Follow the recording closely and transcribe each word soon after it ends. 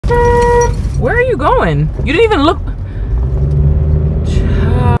Where are you going? You didn't even look.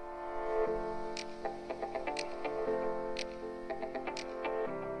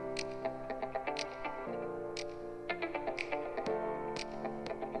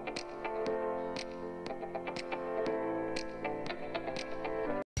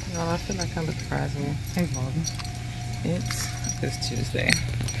 Well, I feel like I look frazzled. Hey, Vlog. It's Tuesday.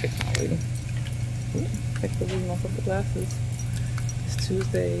 Fix my wig. Fix the wig off of the glasses. It's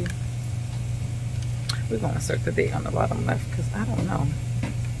Tuesday. We're gonna insert the date on the bottom left because I don't know.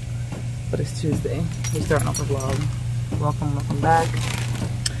 But it's Tuesday. We're starting off the vlog. Welcome back.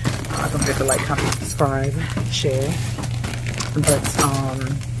 Don't forget to like, comment, subscribe, share. But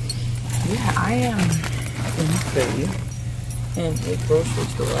yeah, I am in Philly in a grocery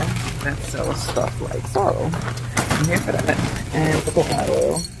store that sells stuff like sorrel. I'm here for that. And the coconut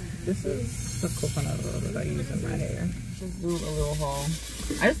oil. This is the coconut oil that I use in my hair. Just do a little haul.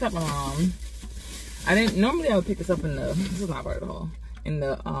 I just got my mom. Normally I would pick this up in the, this is not part of the haul, in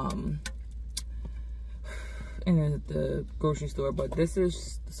the grocery store, but this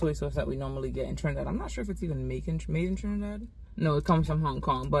is the soy sauce that we normally get in Trinidad. I'm not sure if it's even made in Trinidad. No, it comes from Hong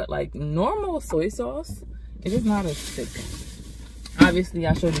Kong, but like normal soy sauce, it's just not as thick. Obviously,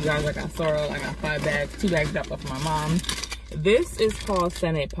 I showed you guys I got sorrel. I got 5 bags, 2 bags dropped off for my mom. This is called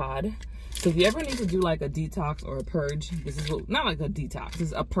Sene Pod. So if you ever need to do like a detox or a purge, this is what, not like a detox, this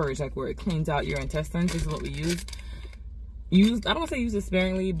is a purge, like where it cleans out your intestines. This is what we use. I don't want to say use it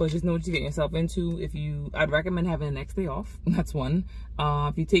sparingly, but just know what you get yourself into. I'd recommend having the next day off. That's one.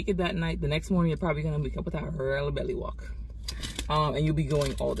 If you take it that night, the next morning you're probably gonna wake up with a early belly walk. And you'll be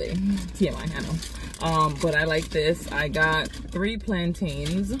going all day. TMI, I know. But I like this. I got 3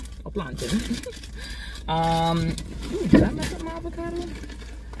 plantains. Or plantain. Ooh, did I mess up my avocado?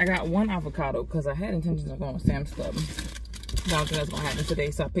 I got 1 avocado because I had intentions of going to Sam's Club. I don't think that's gonna happen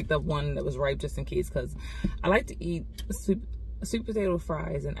today, so I picked up 1 that was ripe just in case, because I like to eat sweet potato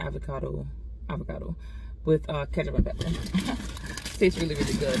fries and avocado with ketchup and pepper. Tastes really,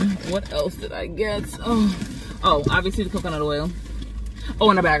 really good. What else did I get? Oh, obviously the coconut oil. Oh,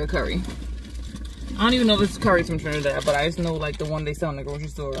 and a bag of curry. I don't even know if this curry's from Trinidad, but I just know like the one they sell in the grocery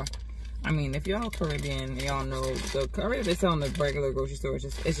store. I mean, if y'all Caribbean, y'all know the curry that they sell in the regular grocery store,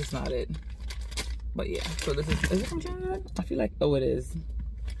 it's just not it. But yeah, so this is it from Trinidad? I feel like, oh, it is.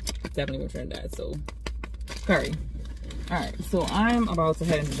 It's definitely from Trinidad, so curry. All right, so I'm about to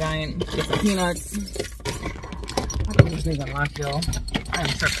head into Giant, get some peanuts. I think this thing's unlocked, y'all. I am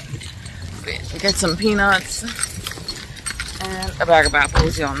tripping. Get some peanuts and a bag of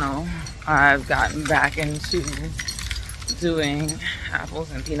apples. Y'all know I've gotten back into doing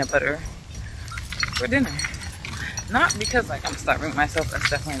apples and peanut butter for dinner. Not because like I'm starving myself, that's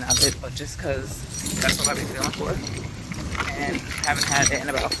definitely not it, but just because that's what I've been feeling for. And haven't had it in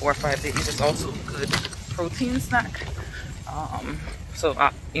about 4 or 5 days. It's also a good protein snack. So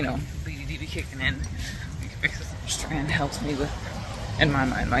you know, BDD be kicking in. Excessive strand helps me with, in my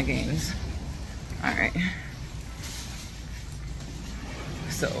mind, my gains. Alright.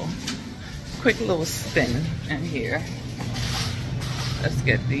 So, quick little spin in here. Let's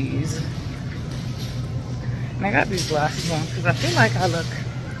get these. And I got these glasses on because I feel like I look,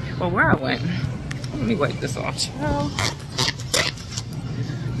 well, where I went. Let me wipe this off.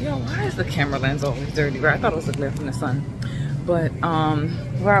 Yo, why is the camera lens always dirty? Right? I thought it was a glare from the sun. But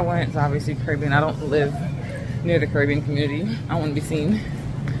where I went is obviously Caribbean. I don't live near the Caribbean community. I want to be seen.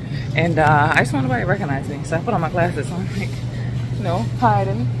 And I just want nobody to recognize me. So I put on my glasses. So I'm like, you know,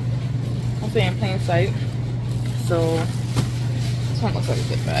 hiding. I'll stay in plain sight. So this one looks like a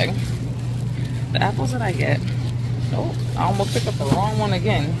good bag. The apples that I get. Oh, I almost picked up the wrong one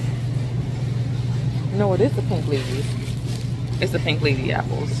again. No, it is the pink ladies. It's the pink lady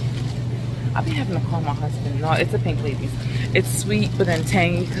apples. I'll be having to call my husband. No, it's the pink ladies. It's sweet but then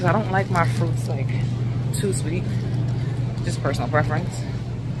tangy because I don't like my fruits like too sweet. Just personal preference.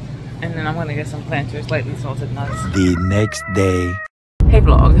 And then I'm gonna get some Planters lightly salted nuts. The next day. Hey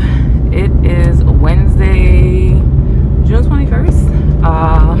vlog. It is Wednesday, June 21st.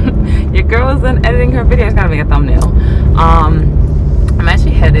 Your girl is done editing her video. It's gotta make a thumbnail. I'm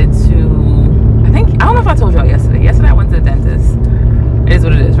actually headed to, I don't know if I told y'all yesterday. Yesterday I went to the dentist. It is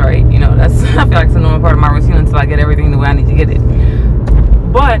what it is, right? You know, that's, I feel like it's a normal part of my routine until I get everything the way I need to get it.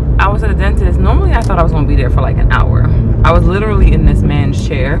 But I was at the dentist. Normally I thought I was gonna be there for like an hour. I was literally in this man's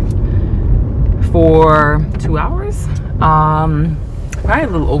chair for 2 hours. Probably a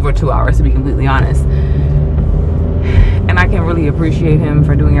little over 2 hours to be completely honest. And I can really appreciate him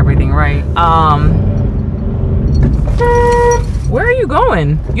for doing everything right. Where are you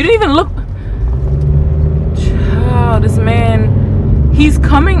going? You didn't even look. Child, this man, He's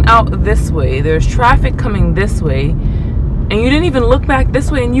coming out this way. There's traffic coming this way. And you didn't even look back this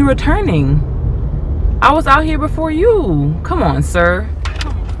way and you were turning. I was out here before you. Come on, sir.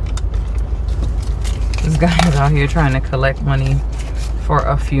 This guy is out here trying to collect money for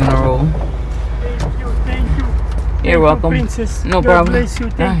a funeral. Thank you, thank you. You're welcome. Princess. No God problem. bless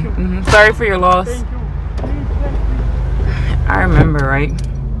you, thank you. Sorry for your loss. Thank you. I remember, right?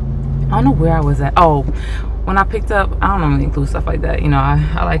 I don't know where I was at. Oh, when I picked up, I don't normally include stuff like that. You know,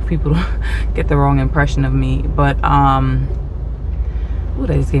 I like people to get the wrong impression of me. But, ooh,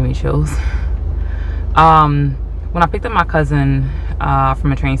 that just gave me chills. When I picked up my cousin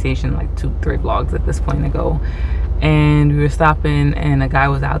from a train station like 2-3 vlogs at this point ago, and we were stopping and a guy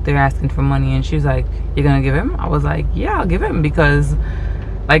was out there asking for money, and she was like, "You're gonna give him?" I was like, "Yeah, I'll give him," because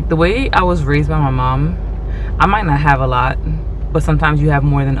like the way I was raised by my mom, I might not have a lot, but sometimes you have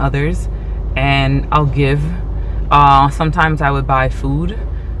more than others, and I'll give. Sometimes I would buy food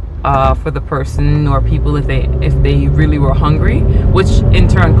for the person or people if they really were hungry, which in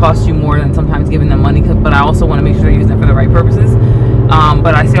turn costs you more than sometimes giving them money, but I also want to make sure they're using it for the right purposes.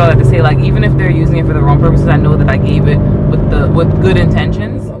 But I say all that to say, like, even if they're using it for the wrong purposes, I know that I gave it with good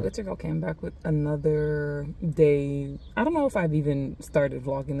intentions. So good to go. Came back with another day. I don't know if I've even started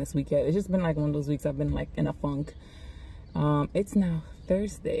vlogging this week yet. It's just been like one of those weeks I've been like in a funk. It's now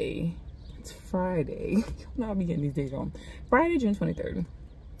Thursday. It's Friday. I'll be getting these days wrong. Friday, June 23rd.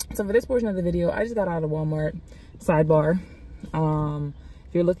 So for this portion of the video, I just got out of Walmart. Sidebar.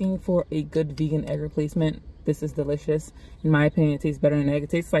 If you're looking for a good vegan egg replacement, this is delicious. In my opinion, it tastes better than egg.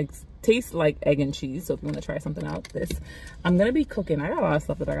 It tastes like egg and cheese. So if you want to try something out, this. I'm gonna be cooking. I got a lot of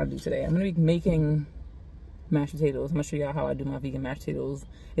stuff that I gotta do today. I'm gonna be making mashed potatoes. I'm gonna show y'all how I do my vegan mashed potatoes.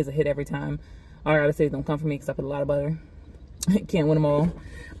 It's a hit every time. All I gotta say, don't come for me because I put a lot of butter. Can't win them all.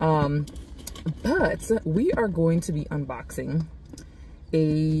 But we are going to be unboxing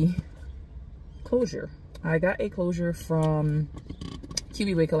a closure. I got a closure from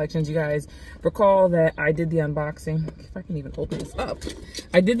QB Collections. You guys recall that I did the unboxing. If I can even open this up.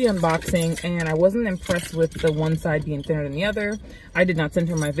 I did the unboxing and I wasn't impressed with the one side being thinner than the other. I did not send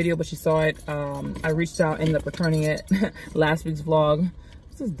her my video, but she saw it. I reached out, ended up returning it. Last week's vlog.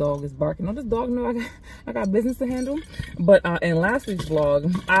 This dog is barking. Oh, this dog know I got business to handle. But in last week's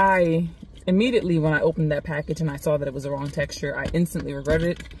vlog, I immediately, when I opened that package and I saw that it was the wrong texture, I instantly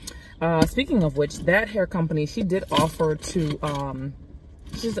regretted it. Speaking of which, that hair company, she did offer to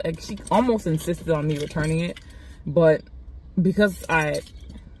she almost insisted on me returning it, but because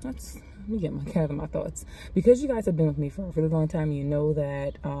let me get my cat in my thoughts. Because you guys have been with me for a really long time, you know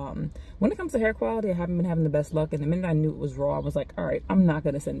that when it comes to hair quality, I haven't been having the best luck. And the minute I knew it was raw, I was like, all right, I'm not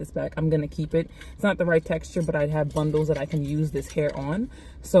going to send this back. I'm going to keep it. It's not the right texture, but I'd have bundles that I can use this hair on.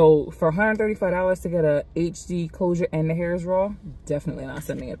 So for $135 to get a HD closure and the hair is raw, definitely not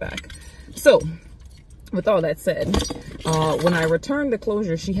sending it back. So with all that said, when I returned the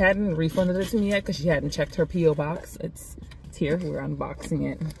closure, she hadn't refunded it to me yet because she hadn't checked her P.O. box. It's here. We're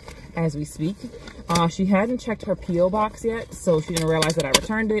unboxing it as we speak. She hadn't checked her P.O. box yet, so she didn't realize that I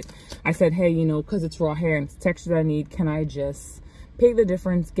returned it. I said, hey, you know, because it's raw hair and it's the texture that I need, can I just pay the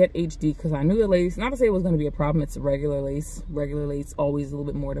difference, get HD? Because I knew the lace, not to say it was going to be a problem, it's regular lace. Regular lace always a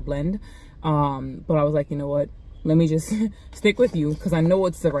little bit more to blend. But I was like, you know what? Let me just stick with you because I know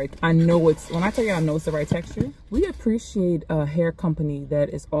it's the right, when I tell you I know it's the right texture. We appreciate a hair company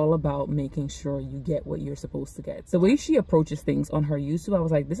that is all about making sure you get what you're supposed to get. So the way she approaches things on her YouTube, I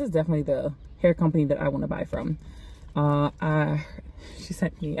was like, this is definitely the hair company that I want to buy from. She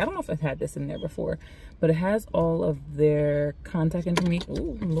sent me, I don't know if I've had this in there before, but it has all of their contact information.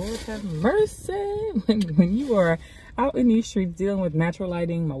 Oh, Lord have mercy. When you are out in these streets dealing with natural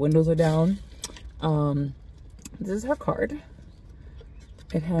lighting, my windows are down. This is her card.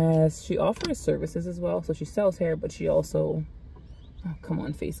 It has, she offers services as well. So she sells hair, but she also, oh, come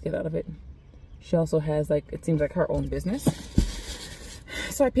on, face, get out of it. She also has, like, it seems like her own business.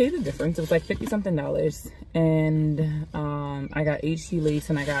 So I paid the difference. It was like $50 something. And I got HD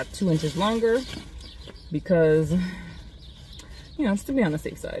lace and I got 2 inches longer because, you know, just to be on the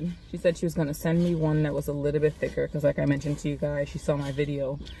safe side. She said she was going to send me one that was a little bit thicker because, like I mentioned to you guys, she saw my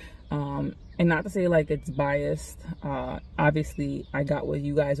video. And not to say like it's biased. Obviously, I got what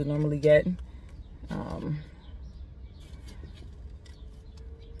you guys would normally get.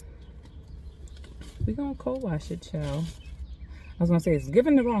 We gonna co-wash it, child. I was gonna say it's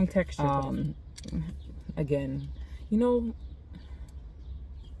given the wrong texture. Again, you know,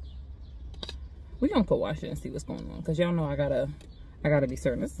 we gonna co-wash it and see what's going on because y'all know I gotta be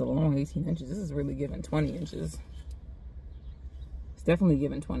certain. This is a long 18 inches. This is really giving 20 inches. It's definitely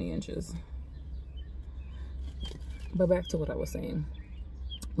giving 20 inches. But back to what I was saying.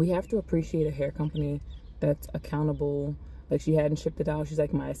 We have to appreciate a hair company that's accountable. Like, she hadn't shipped it out. She's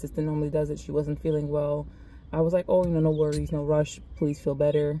like, my assistant normally does it. She wasn't feeling well. I was like, oh, you know, no worries, no rush. Please feel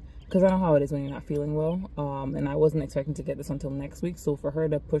better. Because I know how it is when you're not feeling well. And I wasn't expecting to get this until next week. So for her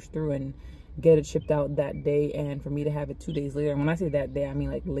to push through and get it shipped out that day, and for me to have it 2 days later, and when I say that day, I mean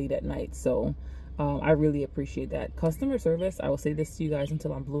like late at night. So I really appreciate that. Customer service, I will say this to you guys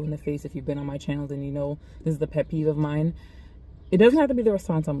until I'm blue in the face. If you've been on my channel, then you know this is the pet peeve of mine. It doesn't have to be the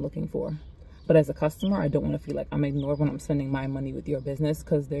response I'm looking for. But as a customer, I don't want to feel like I'm ignored when I'm spending my money with your business,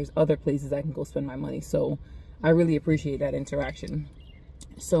 because there's other places I can go spend my money. So I really appreciate that interaction.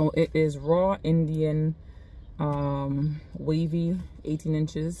 So it is raw Indian wavy, 18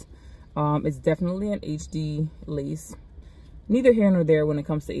 inches. It's definitely an HD lace. Neither here nor there when it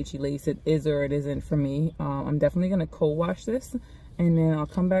comes to HD lace. It is or it isn't for me. I'm definitely going to co-wash this, and then I'll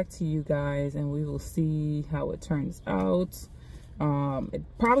come back to you guys and we will see how it turns out. It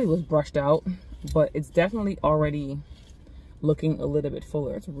probably was brushed out, but it's definitely already looking a little bit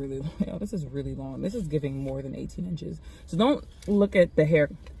fuller. It's really long. Oh, this is really long. This is giving more than 18 inches. So don't look at the hair.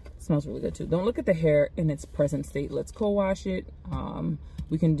 It smells really good too. Don't look at the hair in its present state. Let's co-wash it.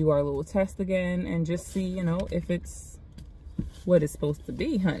 We can do our little test again and just see, you know, if it's what it's supposed to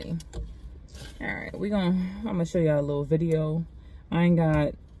be, honey. All right, I'm gonna show y'all a little video. I ain't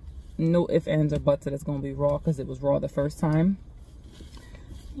got no ifs, ands, or buts that it's gonna be raw, because it was raw the first time.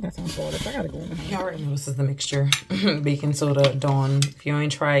 That sounds gorgeous. I gotta go in the house. You already know this is the mixture. Baking soda, Dawn. If you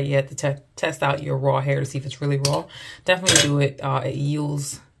ain't tried it yet to test out your raw hair to see if it's really raw, definitely do it. It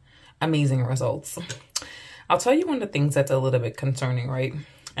yields amazing results. I'll tell you one of the things that's a little bit concerning, right?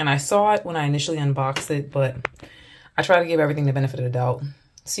 And I saw it when I initially unboxed it, but I try to give everything the benefit of the doubt.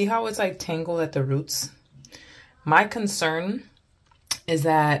 See how it's like tangled at the roots? My concern is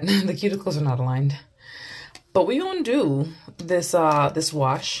that the cuticles are not aligned. But we gonna do this this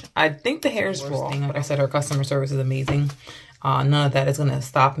wash. I think the hair is raw. Like I said, her customer service is amazing. None of that is gonna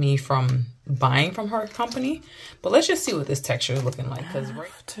stop me from buying from her company. But let's just see what this texture is looking like. Because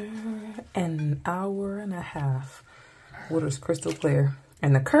after an hour and a half, water's crystal clear,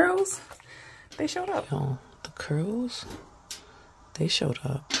 and the curls, they showed up. Yo, the curls, they showed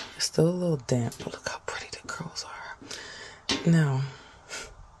up. It's still a little damp, but look how pretty the curls are. Now,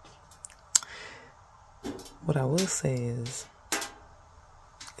 what I will say is,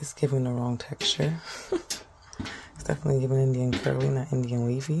 it's giving the wrong texture. It's definitely giving Indian curly, not Indian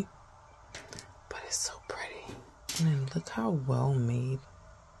wavy. But it's so pretty. And then look how well made.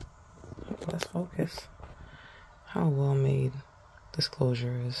 Let's focus. How well made this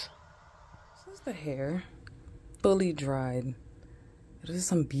closure is. This is the hair. Fully dried. This is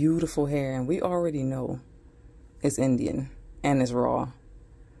some beautiful hair, and we already know it's Indian and it's raw.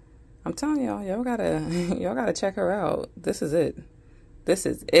 I'm telling y'all, y'all gotta check her out. This is it. This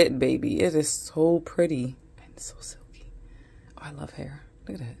is it, baby. It is so pretty and so silky. Oh, I love hair.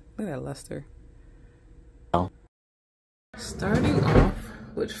 Look at that. Look at that luster. Oh. Starting off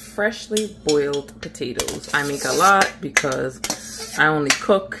with freshly boiled potatoes. I make a lot because I only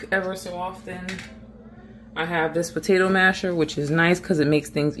cook ever so often. I have this potato masher, which is nice because it makes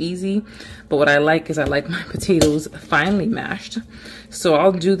things easy. But what I like is I like my potatoes finely mashed. So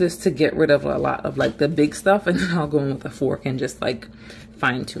I'll do this to get rid of a lot of like the big stuff, and then I'll go in with a fork and just like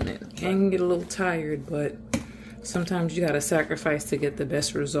fine tune it. I can get a little tired, but sometimes you gotta sacrifice to get the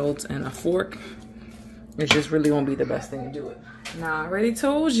best results, and a fork, it just really won't be the best thing to do it. Now, I already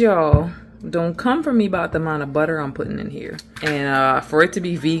told y'all, don't come for me about the amount of butter I'm putting in here. And for it to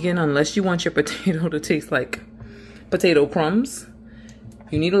be vegan, unless you want your potato to taste like potato crumbs,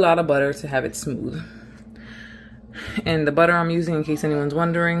 you need a lot of butter to have it smooth. And the butter I'm using, in case anyone's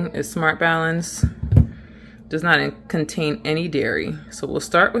wondering, is Smart Balance. Does not contain any dairy. So we'll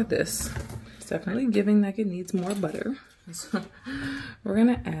start with this. It's definitely giving like it needs more butter. So we're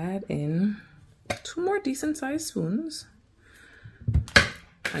gonna add in 2 more decent sized spoons.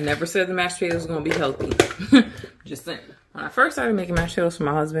 I never said the mashed potatoes were gonna be healthy. Just saying. When I first started making mashed potatoes for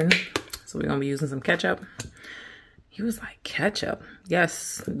my husband, so we're gonna be using some ketchup. He was like, ketchup?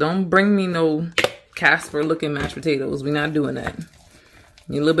 Yes, don't bring me no Casper looking mashed potatoes. We're not doing that.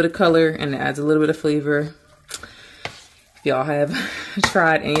 Need a little bit of color, and it adds a little bit of flavor. If y'all have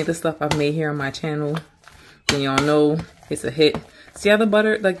tried any of the stuff I've made here on my channel, then y'all know it's a hit. See how the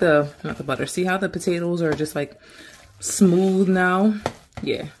butter, like not the butter, see how the potatoes are just like smooth now?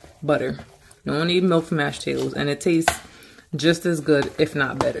 Yeah, butter. You don't need milk for mashed potatoes, and it tastes just as good, if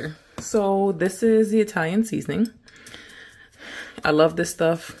not better. So this is the Italian seasoning. I love this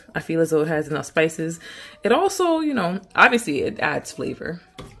stuff. I feel as though it has enough spices. It also, you know, obviously it adds flavor.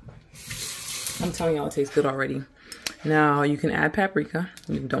 I'm telling y'all, it tastes good already. Now you can add paprika.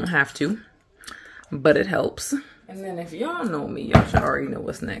 You don't have to, but it helps. And then if y'all know me, y'all should already know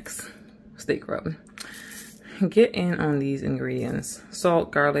what's next. Steak rub. Get in on these ingredients.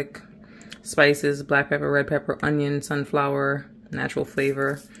 Salt, garlic, spices, black pepper, red pepper, onion, sunflower, natural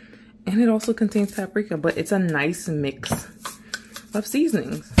flavor. And it also contains paprika, but it's a nice mix of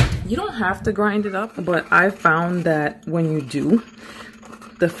seasonings. You don't have to grind it up, but I found that when you do,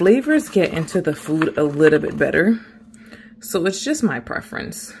 the flavors get into the food a little bit better. So it's just my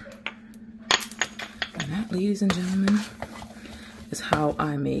preference. And that, ladies and gentlemen, is how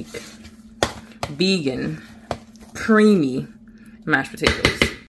I make vegan, creamy mashed potatoes.